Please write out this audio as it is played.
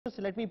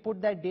So let me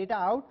put that data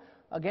out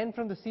again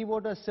from the Sea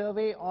Voter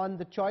survey on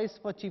the choice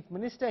for Chief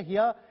Minister.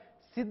 Here,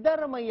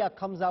 Siddaramaiah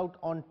comes out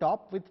on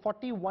top with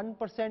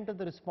 41% of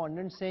the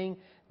respondents saying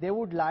they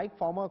would like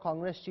former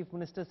Congress Chief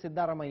Minister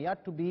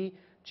Siddaramaiah to be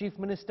Chief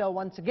Minister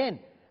once again.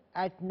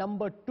 At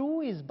number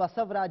 2 is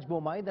Basavaraj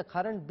Bommai, the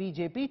current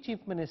BJP Chief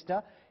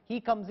Minister. He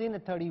comes in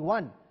at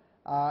 31.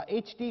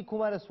 H.D.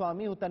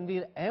 Kumaraswamy, who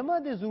Tanveer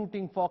Ahmed is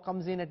rooting for,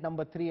 comes in at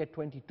number 3 at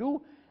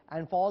 22.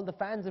 And for all the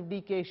fans of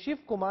DK Shiv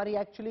Kumar, he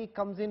actually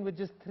comes in with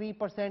just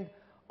 3%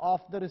 of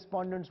the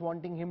respondents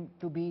wanting him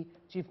to be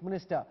Chief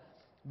Minister.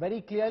 Very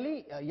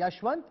clearly,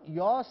 Yashwant,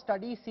 your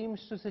study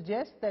seems to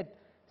suggest that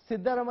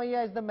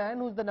Siddaramaiah is the man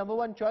who's the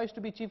 #1 choice to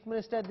be Chief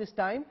Minister at this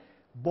time.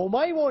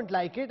 Bommai won't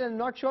like it, and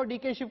not sure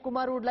DK Shiv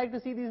Kumar would like to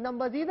see these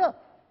numbers either.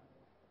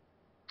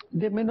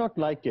 They may not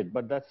like it,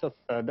 but that's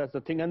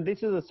the thing. And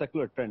this is a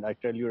secular trend, I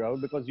tell you,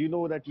 Rahul, because you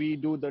know that we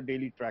do the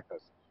daily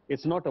trackers.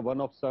 It's not a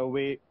one-off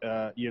survey,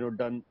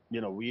 done,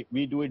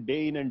 we do it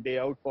day in and day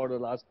out for the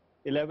last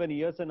 11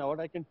 years. And what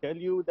I can tell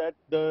you that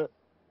the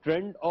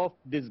trend of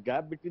this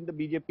gap between the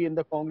BJP and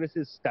the Congress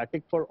is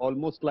static for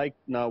almost like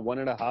now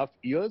 1.5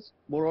 years,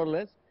 more or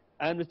less.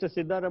 And Mr.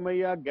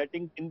 Siddaramaiah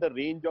getting in the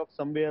range of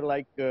somewhere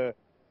like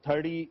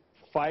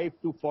 35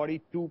 to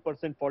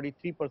 42%,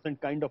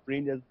 43% kind of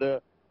range as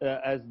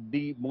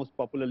the most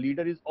popular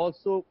leader is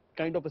also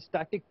kind of a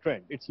static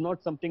trend. It's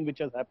not something which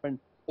has happened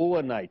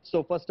overnight.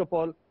 So first of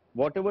all,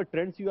 whatever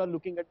trends you are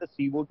looking at the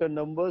Sea Voter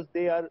numbers,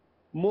 they are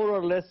more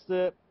or less,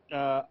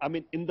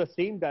 in the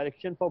same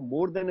direction for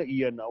more than a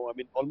year now. I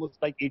mean, almost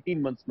like 18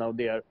 months now,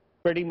 they are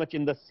pretty much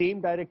in the same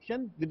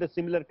direction with a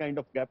similar kind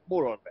of gap,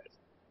 more or less.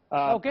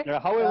 Okay.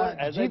 However,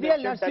 as I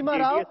GVL mentioned,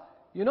 Narasimha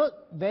Rao,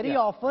 very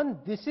often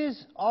this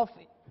is of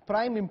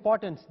prime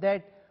importance,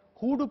 that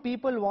who do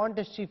people want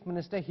as Chief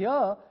Minister?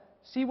 Here,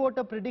 Sea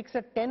Voter predicts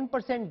a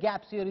 10%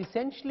 gap. So you're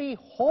essentially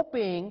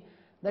hoping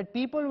that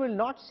people will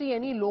not see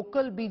any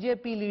local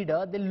BJP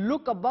leader. They'll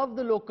look above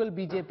the local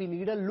BJP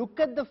leader, look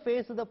at the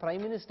face of the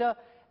Prime Minister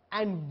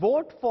and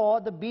vote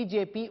for the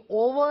BJP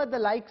over the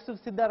likes of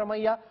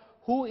Siddaramaiah,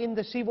 who in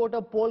the Sea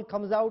Voter poll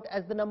comes out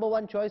as the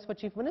 #1 choice for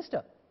Chief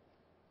Minister.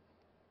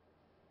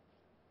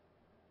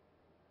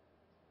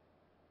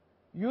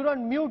 You're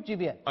on mute,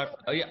 GVL.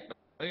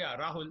 Yeah,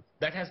 Rahul,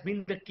 that has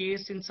been the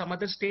case in some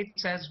other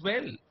states as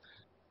well.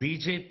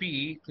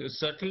 BJP,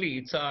 certainly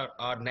it's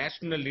our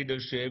national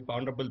leadership,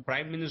 Honorable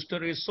Prime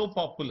Minister is so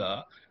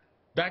popular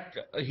that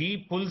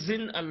he pulls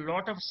in a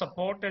lot of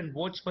support and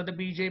votes for the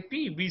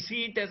BJP. We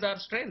see it as our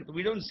strength.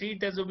 We don't see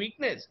it as a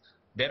weakness.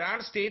 There are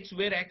states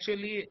where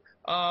actually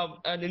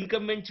an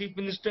incumbent Chief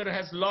Minister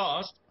has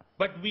lost,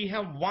 but we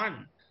have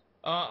won.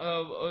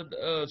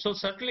 So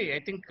certainly, I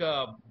think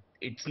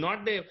it's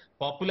not the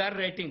popular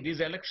rating.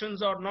 These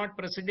elections are not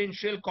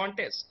presidential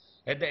contests.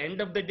 At the end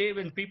of the day,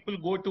 when people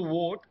go to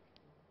vote,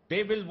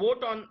 they will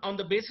vote on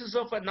the basis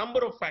of a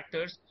number of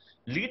factors.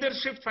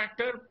 Leadership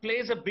factor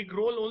plays a big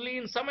role only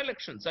in some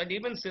elections. And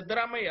even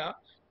Siddaramaiah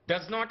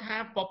does not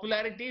have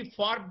popularity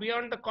far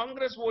beyond the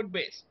Congress vote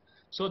base.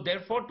 So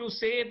therefore, to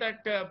say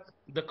that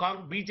the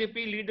BJP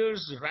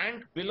leaders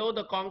rank below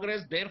the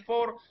Congress,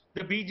 therefore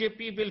the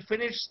BJP will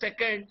finish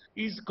second,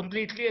 is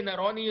completely an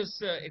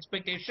erroneous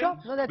expectation. Sure.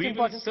 No, that's we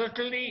important. will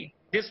certainly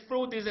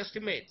disprove these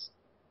estimates.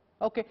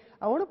 Okay,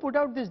 I want to put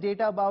out this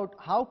data about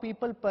how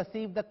people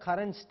perceive the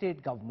current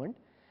state government.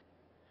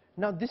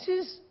 Now, this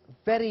is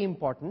very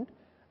important,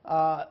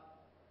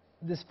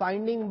 this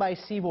finding by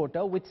Sea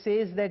Voter, which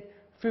says that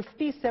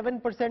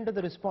 57% of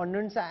the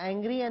respondents are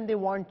angry and they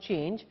want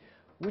change,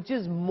 which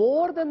is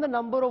more than the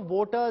number of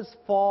voters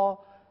for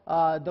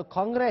the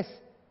Congress,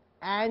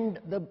 and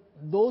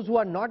those who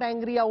are not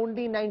angry are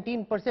only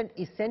 19%,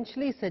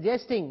 essentially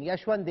suggesting,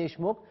 Yashwant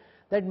Deshmukh,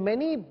 that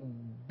many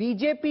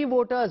BJP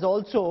voters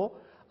also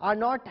are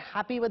not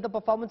happy with the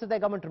performance of their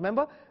government.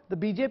 Remember, the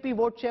BJP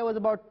vote share was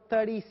about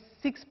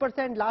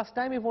 36% last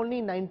time. If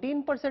only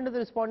 19% of the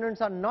respondents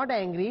are not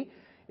angry,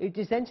 it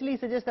essentially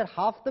suggests that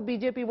half the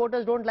BJP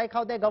voters don't like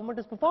how their government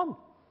has performed.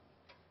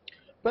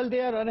 Well,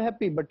 they are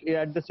unhappy, but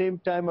at the same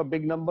time, a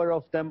big number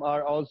of them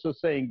are also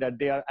saying that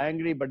they are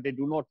angry, but they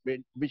do not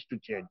wish to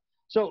change.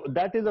 So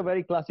that is a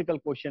very classical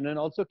question. And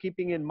also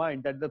keeping in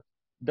mind that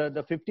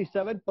the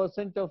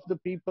 57% of the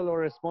people or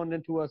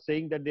respondents who are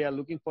saying that they are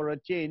looking for a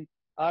change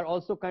are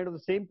also kind of the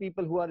same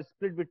people who are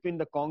split between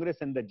the Congress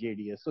and the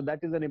JDS. So that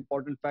is an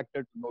important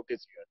factor to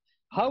notice here.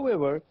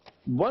 However,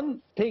 one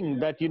thing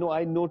that,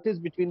 I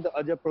noticed between the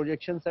other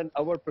projections and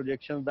our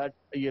projections that,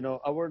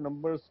 our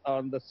numbers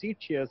on the seat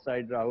share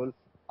side, Rahul,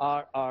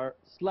 are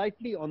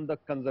slightly on the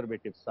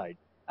conservative side.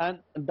 And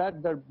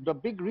that the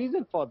big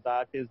reason for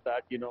that is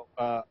that,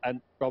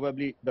 and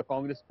probably the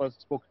Congress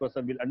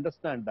spokesperson will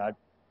understand that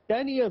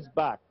 10 years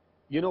back,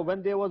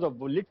 when there was a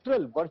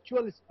literal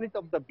virtual split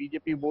of the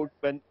BJP vote,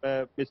 when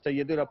Mr.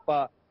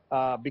 Yediyurappa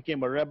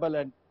became a rebel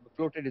and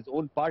floated his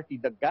own party,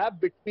 the gap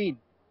between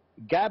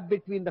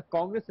the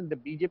Congress and the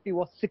BJP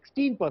was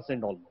 16%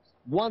 almost,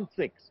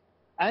 1/6.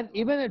 And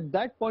even at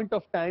that point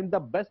of time, the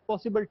best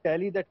possible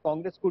tally that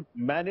Congress could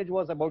manage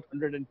was about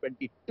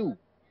 122.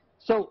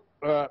 So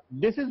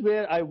this is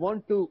where I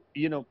want to,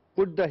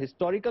 put the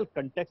historical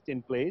context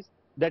in place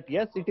that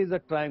yes, it is a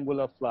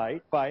triangular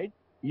fight.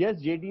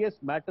 Yes,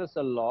 JDS matters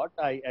a lot.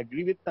 I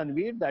agree with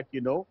Tanveer that,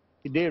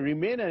 they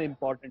remain an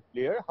important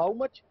player. How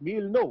much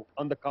we'll know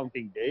on the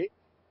counting day,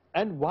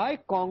 and why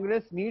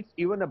Congress needs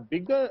even a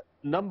bigger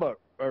number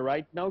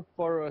right now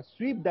for a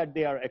sweep that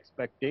they are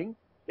expecting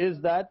is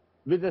that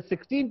with a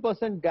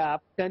 16%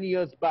 gap 10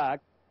 years back,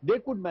 they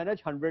could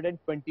manage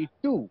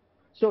 122.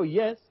 So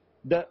yes,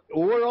 the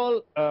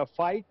overall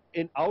fight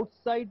in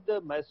outside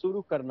the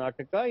Mysuru,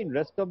 Karnataka, in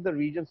rest of the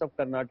regions of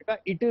Karnataka,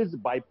 it is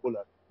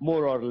bipolar,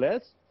 more or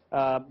less.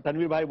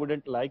 Tanvir Bhai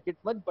wouldn't like it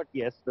much, but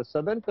yes, the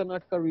southern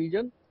Karnataka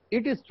region,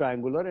 it is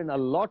triangular, and a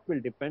lot will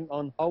depend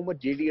on how much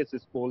JDS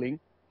is polling,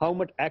 how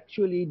much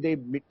actually they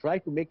try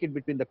to make it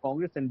between the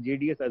Congress and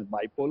JDS as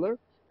bipolar,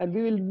 and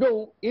we will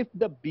know if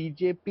the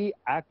BJP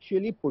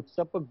actually puts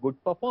up a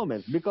good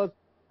performance. Because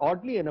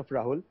oddly enough,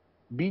 Rahul,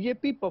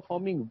 BJP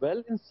performing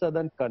well in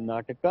southern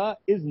Karnataka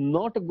is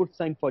not a good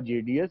sign for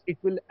JDS. It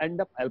will end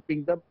up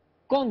helping the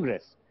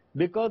Congress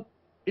because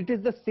it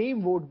is the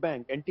same vote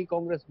bank,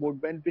 anti-Congress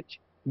vote bank, which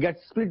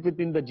gets split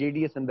between the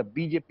JDS and the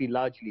BJP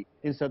largely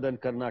in southern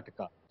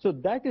Karnataka. So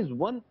that is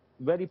one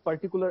very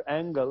particular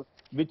angle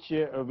which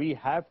we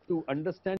have to understand.